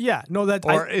again. Yeah, no,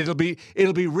 it'll be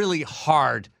really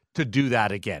hard to do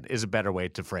that again. Is a better way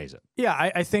to phrase it. Yeah,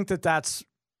 I think that's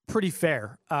pretty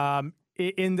fair.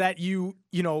 In that you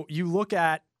look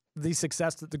at the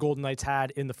success that the Golden Knights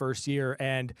had in the first year,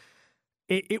 and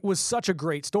it was such a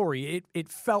great story. It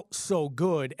felt so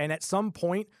good, and at some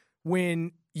point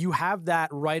when you have that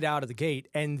right out of the gate,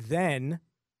 and then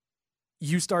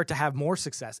you start to have more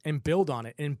success and build on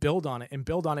it and build on it and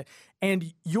build on it,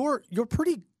 and you're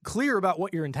pretty clear about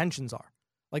what your intentions are.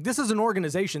 Like, this is an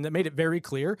organization that made it very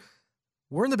clear.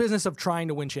 We're in the business of trying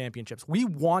to win championships. We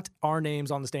want our names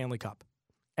on the Stanley Cup.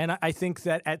 And I think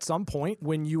that at some point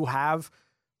when you have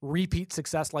repeat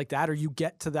success like that, or you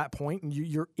get to that point and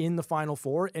you're in the Final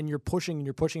Four and you're pushing and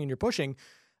you're pushing and you're pushing,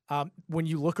 when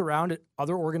you look around at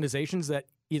other organizations that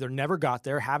either never got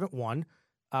there, haven't won,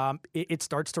 it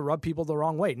starts to rub people the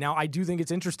wrong way. Now, I do think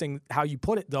it's interesting how you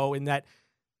put it, though, in that,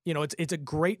 it's a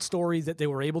great story that they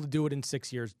were able to do it in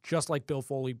 6 years, just like Bill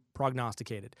Foley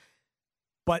prognosticated.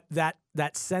 But that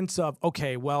sense of,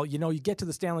 okay, well, you get to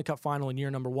the Stanley Cup final in year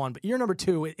number 1, but year number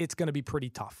 2, it's going to be pretty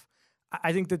tough.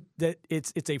 I think that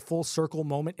it's a full circle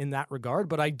moment in that regard,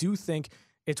 but I do think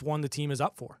it's one the team is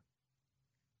up for.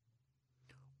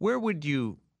 Where would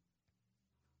you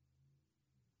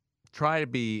try to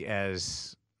be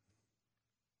as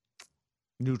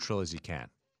neutral as you can?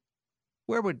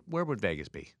 Where would Vegas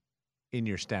be in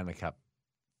your Stanley Cup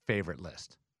favorite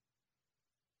list?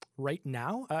 Right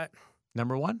now?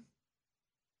 Number 1?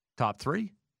 Top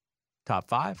 3? Top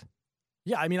 5?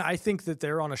 Yeah, I mean, I think that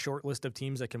they're on a short list of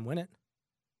teams that can win it.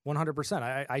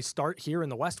 100%. I start here in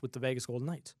the West with the Vegas Golden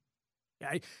Knights.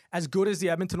 As good as the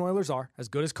Edmonton Oilers are, as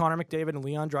good as Connor McDavid and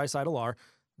Leon Draisaitl are,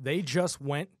 they just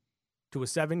went to a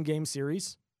 7-game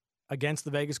series against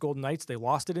the Vegas Golden Knights. They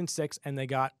lost it in 6, and they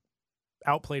got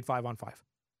outplayed 5-on-5.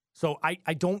 So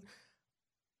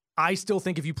I still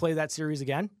think if you play that series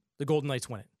again, the Golden Knights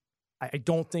win it. I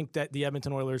don't think that the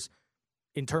Edmonton Oilers,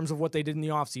 in terms of what they did in the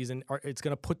offseason, it's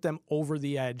going to put them over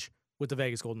the edge with the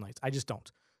Vegas Golden Knights. I just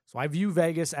don't. So I view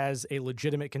Vegas as a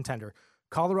legitimate contender.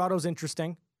 Colorado's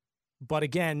interesting, but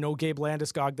again, no Gabe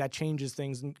Landeskog. That changes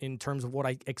things in terms of what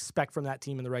I expect from that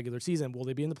team in the regular season. Will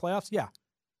they be in the playoffs? Yeah.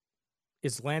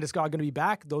 Is Landeskog going to be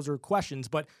back? Those are questions.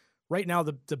 But right now,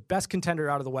 the best contender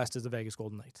out of the West is the Vegas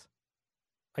Golden Knights.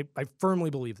 I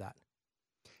firmly believe that.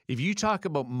 If you talk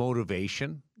about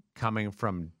motivation coming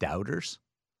from doubters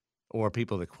or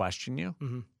people that question you,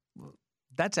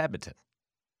 that's Edmonton.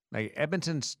 Like,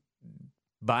 Edmonton's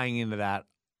buying into that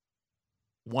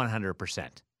 100%.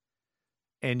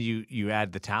 And you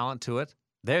add the talent to it,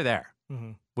 they're there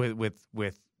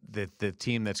with the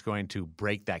team that's going to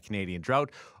break that Canadian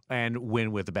drought and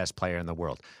win with the best player in the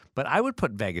world. But I would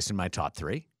put Vegas in my top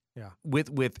 3. Yeah.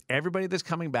 With everybody that's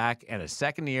coming back and a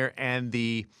second year, and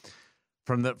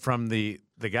from the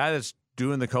guy that's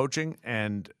doing the coaching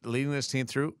and leading this team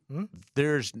through,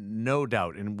 there's no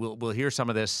doubt, and we'll hear some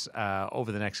of this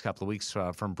over the next couple of weeks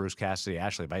from Bruce Cassidy.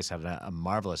 Ashley Weiss had a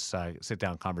marvelous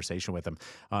sit-down conversation with him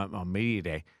on Media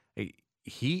Day.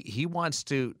 He wants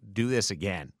to do this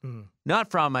again, not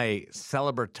from a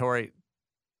celebratory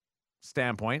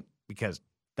standpoint, because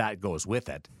that goes with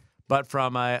it, but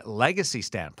from a legacy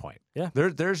standpoint. Yeah.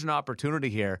 There's an opportunity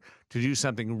here to do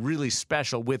something really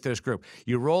special with this group.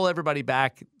 You roll everybody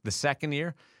back the second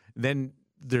year, then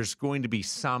there's going to be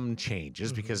some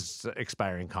changes because it's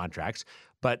expiring contracts,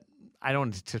 but I don't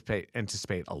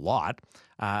anticipate a lot.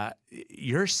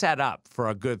 You're set up for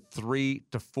a good 3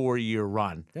 to 4 year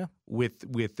run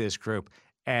with this group.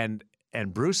 And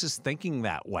Bruce is thinking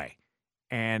that way.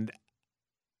 And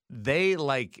they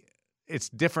it's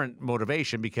different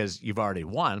motivation because you've already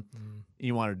won.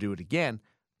 You want to do it again.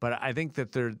 But I think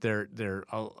that they're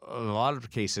a lot of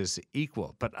cases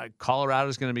equal. But Colorado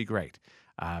is going to be great.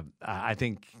 I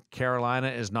think Carolina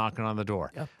is knocking on the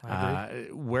door. Yeah, I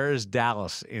agree. Where is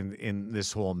Dallas in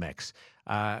this whole mix?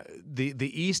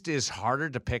 The East is harder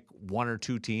to pick one or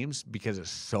two teams because it's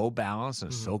so balanced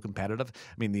and so competitive.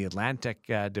 I mean, the Atlantic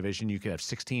division, you could have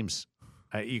 6 teams.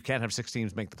 You can't have 6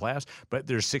 teams make the playoffs, but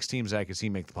there's 6 teams that I could see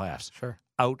make the playoffs. Sure.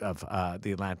 Out of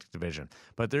the Atlantic division.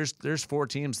 But there's 4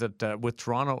 teams that with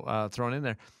Toronto thrown in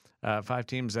there, 5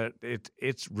 teams that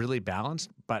it's really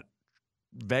balanced. But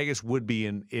Vegas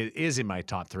is in my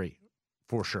top 3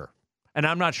 for sure. And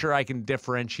I'm not sure I can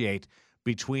differentiate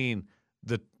between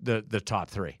the top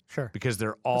 3. Sure. Because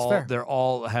they're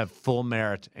all have full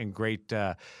merit and great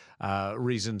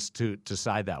reasons to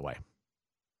side that way.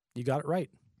 You got it right.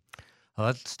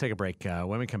 Let's take a break.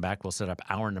 When we come back, we'll set up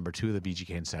hour number 2 of the VGK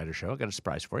Insider Show. I got a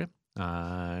surprise for you.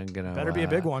 Better be a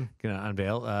big one. Gonna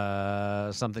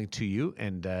unveil something to you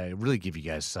and really give you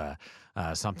guys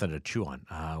something to chew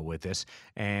on with this.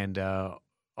 And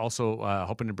also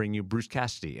hoping to bring you Bruce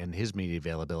Cassidy and his media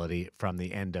availability from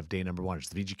the end of day number 1. It's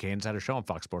the VGK Insider Show on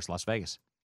Fox Sports Las Vegas.